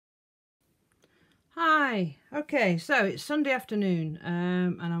Hi. Okay, so it's Sunday afternoon,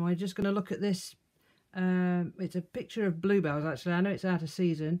 and we're just going to look at this. It's a picture of bluebells, actually. I know it's out of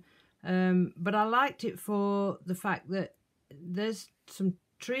season, but I liked it for the fact that there's some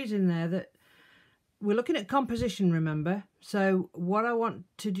trees in there that we're looking at composition, remember? So what I want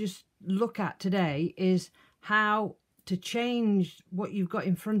to just look at today is how to change what you've got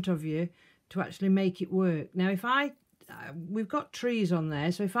in front of you to actually make it work. Now, if we've got trees on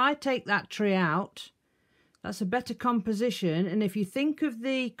there, so if I take that tree out, that's a better composition. And if you think of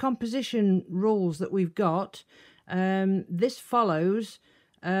the composition rules that we've got, this follows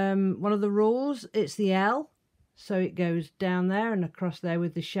one of the rules. It's the L, so it goes down there and across there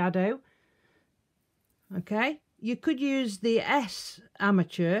with the shadow. Okay, you could use the S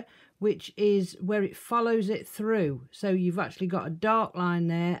amateur, which is where it follows it through. So you've actually got a dark line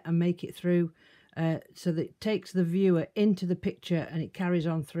there and make it through so that it takes the viewer into the picture and it carries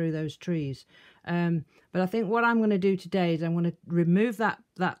on through those trees. But I think what I'm going to do today is I'm going to remove that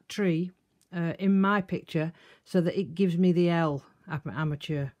tree in my picture so that it gives me the L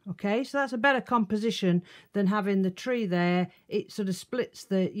amateur. Okay, so that's a better composition than having the tree there. It sort of splits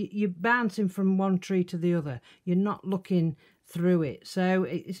you're bouncing from one tree to the other. You're not looking through it, so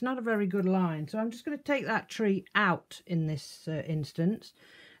it's not a very good line. So I'm just going to take that tree out in this instance.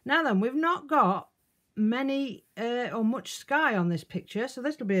 Now then, we've not got many or much sky on this picture, so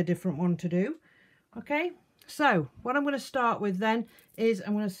this will be a different one to do. Okay, so what I'm going to start with then is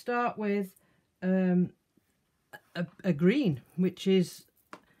I'm going to start with a green, which is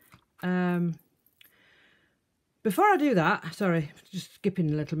before I do that, sorry, just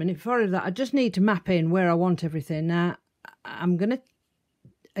skipping a little minute. Before I do that, I just need to map in where I want everything. Now, I'm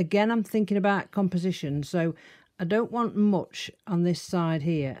thinking about composition, so I don't want much on this side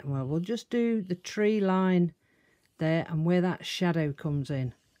here. Well, we'll just do the tree line there and where that shadow comes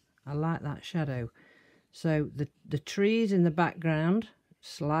in. I like that shadow. So the trees in the background,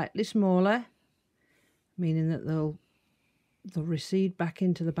 slightly smaller, meaning that they'll recede back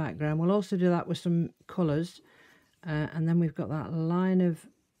into the background. We'll also do that with some colours. And then we've got that line of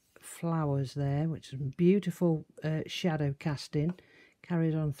flowers there, which is beautiful shadow casting,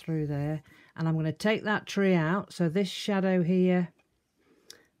 carries on through there. And I'm going to take that tree out. So this shadow here,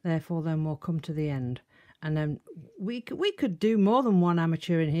 therefore, then we'll come to the end. And then we could do more than one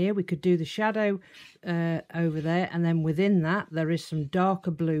amateur in here. We could do the shadow over there, and then within that there is some darker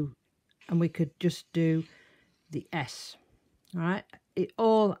blue, and we could just do the S. All right, it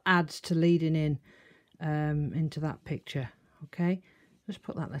all adds to leading in into that picture. Okay, just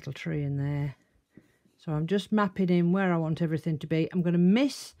put that little tree in there. So I'm just mapping in where I want everything to be. I'm going to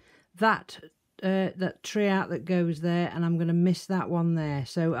miss that tree out that goes there, and I'm going to miss that one there.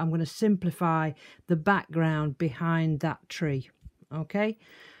 So I'm going to simplify the background behind that tree. Okay,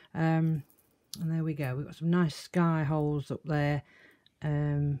 and there we go. We've got some nice sky holes up there.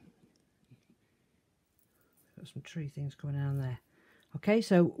 Got some tree things coming down there. Okay,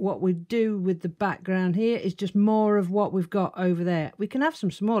 so what we do with the background here is just more of what we've got over there. We can have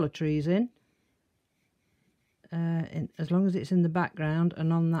some smaller trees in as long as it's in the background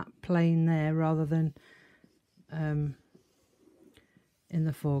and on that plane there rather than in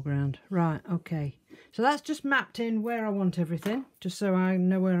the foreground. Right, okay. So that's just mapped in where I want everything, just so I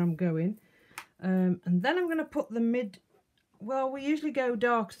know where I'm going. And then I'm going to put the mid... Well, we usually go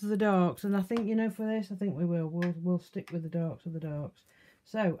darks to the darks, and I think, you know, for this, I think we will. We'll stick with the darks of the darks.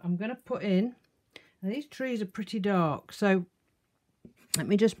 So I'm going to put in... Now, these trees are pretty dark, so let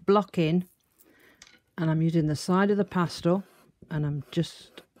me just block in. And I'm using the side of the pastel, and I'm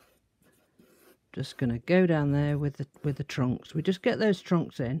just going to go down there with the trunks. We just get those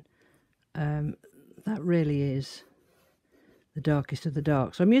trunks in. That really is the darkest of the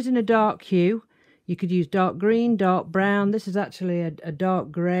dark. So I'm using a dark hue. You could use dark green, dark brown. This is actually a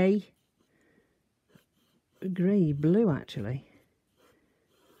dark grey blue, actually.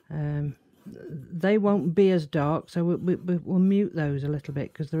 They won't be as dark, so we'll mute those a little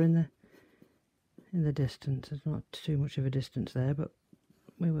bit because they're in the distance. There's not too much of a distance there, but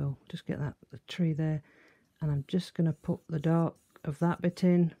we will just get the tree there, and I'm just going to put the dark of that bit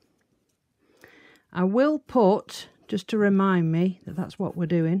in. I will put, just to remind me that that's what we're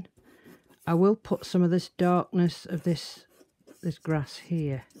doing, I will put some of this darkness of this grass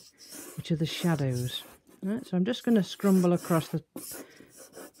here, which are the shadows. Right, so I'm just going to scrumble across the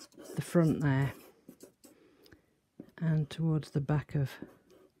front there and towards the back of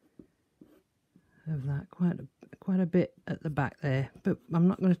that, quite a bit at the back there, but I'm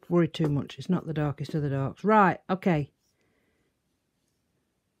not going to worry too much. It's not the darkest of the darks. Right, okay.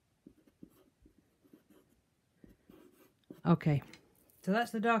 Okay, So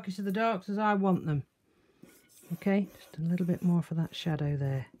that's the darkest of the darks as I want them. Okay, just a little bit more for that shadow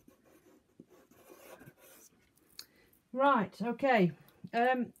there. Right, okay.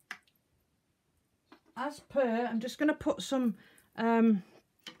 As per, I'm just going to put some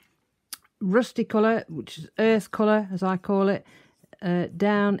rusty colour, which is earth colour as I call it,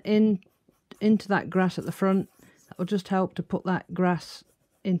 down into that grass at the front. That will just help to put that grass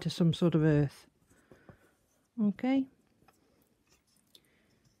into some sort of earth. Okay.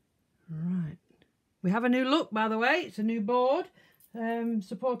 Right. We have a new look, by the way. It's a new board,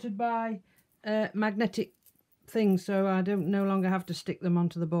 supported by magnetic things, so I don't no longer have to stick them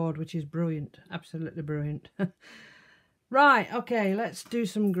onto the board, which is brilliant. Absolutely brilliant. Right, okay, let's do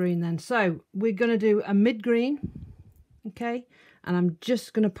some green then. So we're going to do a mid-green, okay, and I'm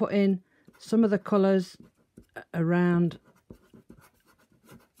just going to put in some of the colours around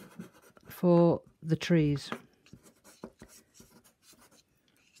for the trees.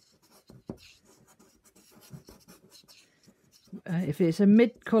 If it's a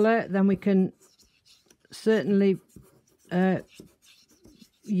mid colour, then we can certainly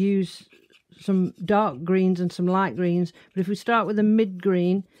use some dark greens and some light greens, but if we start with a mid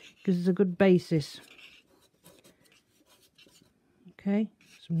green, because it's a good basis. Okay,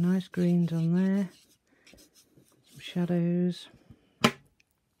 some nice greens on there, some shadows. Let's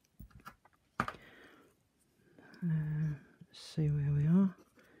see where we are.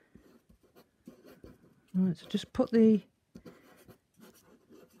 Right, so just put the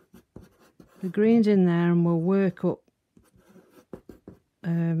greens in there and we'll work up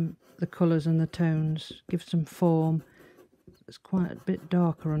the colours and the tones, give some form. It's quite a bit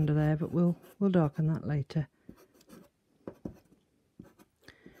darker under there, but we'll darken that later.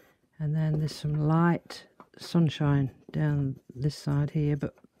 And then there's some light sunshine down this side here,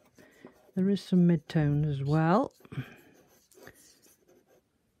 but there is some mid-tone as well.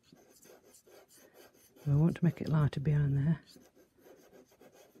 I want to make it lighter behind there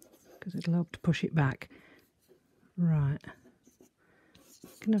because it'll help to push it back. Right. You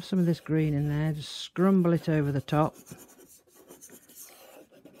can have some of this green in there, just scrumble it over the top.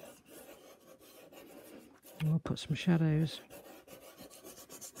 And we'll put some shadows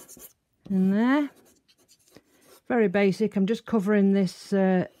in there. Very basic. I'm just covering this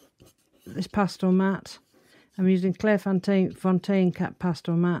this pastel mat. I'm using Clairefontaine Cat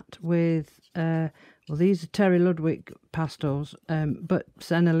pastel mat with well, these are Terry Ludwig pastels, but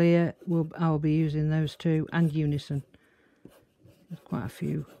Sennelier I'll be using those too, and Unison. There's quite a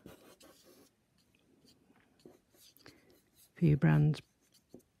few brands.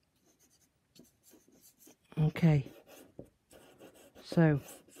 Okay, so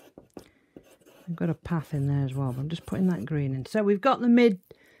I've got a path in there as well, but I'm just putting that green in. So we've got the mid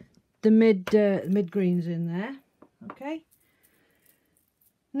greens in there. Okay.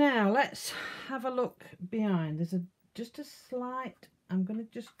 Now let's have a look behind. There's just a slight. I'm going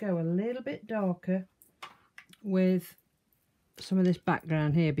to just go a little bit darker with some of this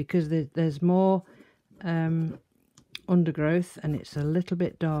background here because there's more undergrowth and it's a little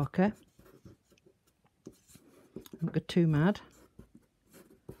bit darker. Don't go too mad.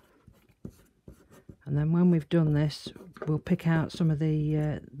 And then when we've done this, we'll pick out some of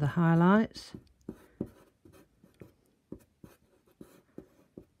the highlights.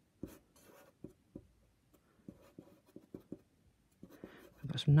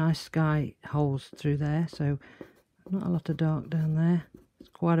 We've got some nice sky holes through there, so not a lot of dark down there. There's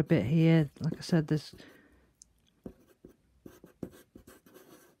quite a bit here. Like I said, there's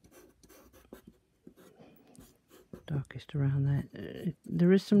darkest around there.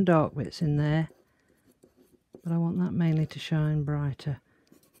 There is some dark bits in there, but I want that mainly to shine brighter.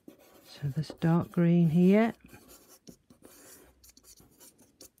 So this dark green here.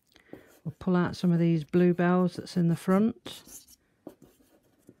 We'll pull out some of these bluebells that's in the front.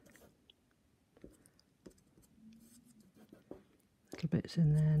 Little bits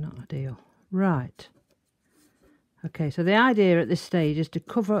in there, not ideal. Right. Okay, so the idea at this stage is to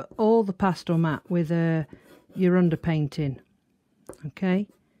cover all the pastel mat with your underpainting. Okay.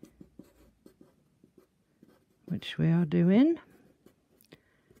 Which we are doing.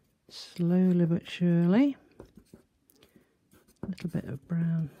 Slowly but surely. A little bit of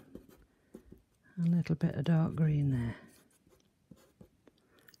brown. A little bit of dark green there.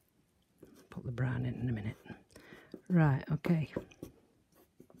 Put the brown in a minute. Right, okay.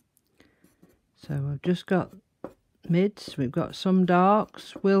 So I've just got mids, we've got some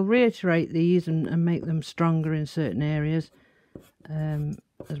darks. We'll reiterate these and make them stronger in certain areas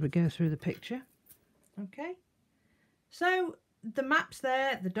as we go through the picture. Okay. So the map's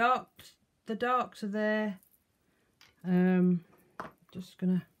there, the darks are there. just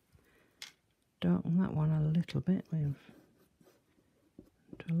gonna darken that one a little bit. We've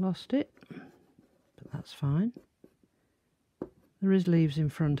lost it, but that's fine. There is leaves in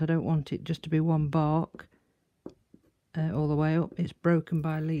front. I don't want it just to be one bark all the way up. It's broken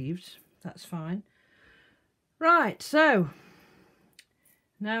by leaves. That's fine. Right, so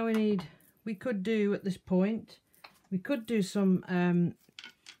now we could do at this point, we could do some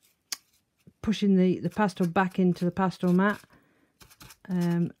pushing the pastel back into the pastel mat.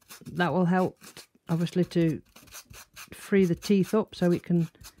 That will help obviously to free the teeth up, so we can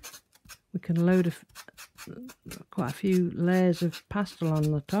load quite a few layers of pastel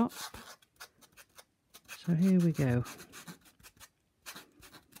on the top. So here we go.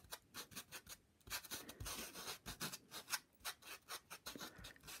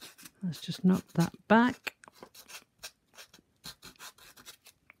 Let's just knock that back.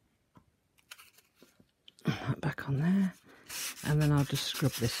 That back on there. And then I'll just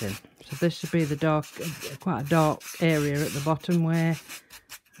scrub this in. So this should be the dark, quite a dark area at the bottom where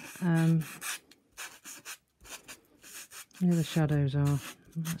the shadows are.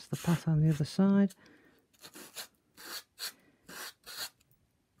 And that's the path on the other side.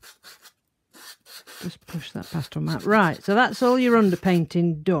 Just push that pastel mat. Right, so that's all your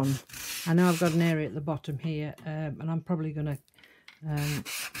underpainting done. I know I've got an area at the bottom here, and I'm probably going to, I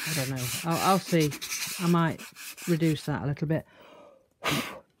don't know, I'll see. I might reduce that a little bit.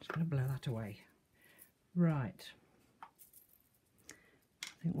 Just going to blow that away. Right.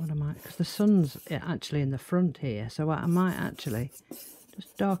 I think what I might, because the sun's actually in the front here, so I might actually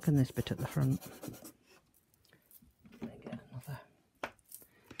just darken this bit at the front. Let me get another.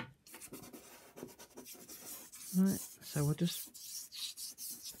 Right, so we'll just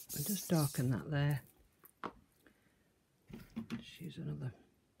darken that there. Just use another.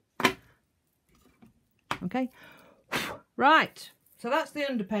 Okay, right. So that's the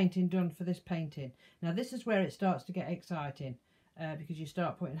underpainting done for this painting. Now this is where it starts to get exciting, because you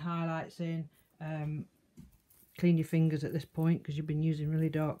start putting highlights in. Clean your fingers at this point because you've been using really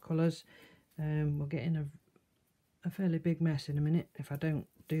dark colours. We'll get in a fairly big mess in a minute if I don't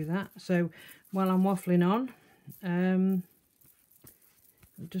do that. So while I'm waffling on, I'm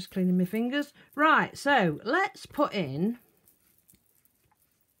just cleaning my fingers. Right, so let's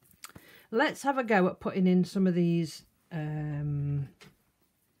have a go at putting in some of these.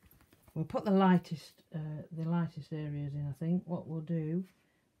 We'll put the lightest areas in. I think what we'll do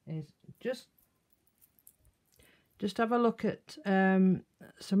is just have a look at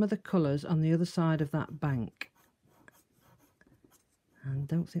some of the colours on the other side of that bank. And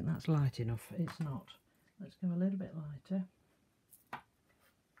don't think that's light enough. It's not. Let's go a little bit lighter. A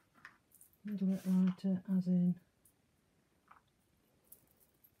little bit lighter, as in.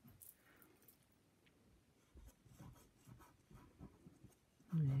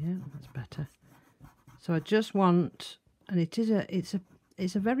 Yeah, that's better. So I just want, and it's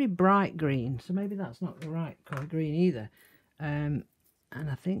a very bright green, so maybe that's not the right colour green either. And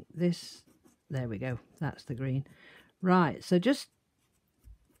I think this, there we go, that's the green. Right, so just,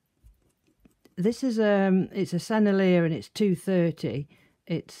 this is it's a Sennelier and it's 230.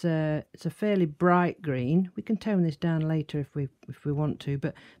 It's a fairly bright green. We can tone this down later if we want to,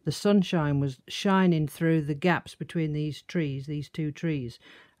 but the sunshine was shining through the gaps between these two trees,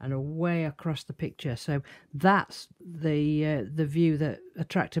 and away across the picture. So that's the view that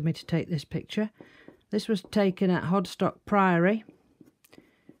attracted me to take this picture. This was taken at Hodstock Priory,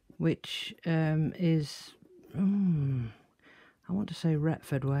 which is, I want to say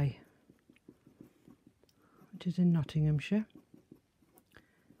Retford Way, which is in Nottinghamshire.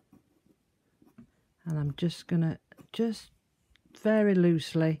 And I'm just gonna, very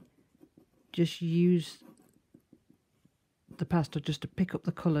loosely, just use the pastel just to pick up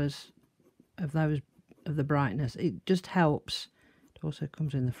the colours of the brightness. It just helps. It also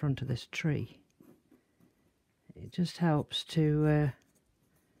comes in the front of this tree. It just helps to,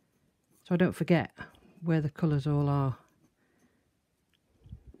 so I don't forget where the colours all are.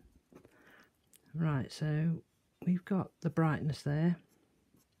 Right, so we've got the brightness there.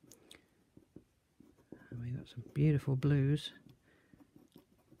 And we've got some beautiful blues.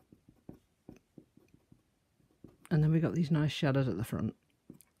 And then we've got these nice shadows at the front.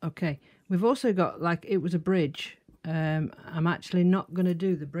 Okay, we've also got, like, it was a bridge. I'm actually not going to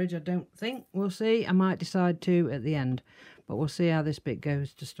do the bridge, I don't think. We'll see. I might decide to at the end. But we'll see how this bit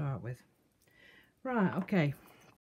goes to start with. Right, okay.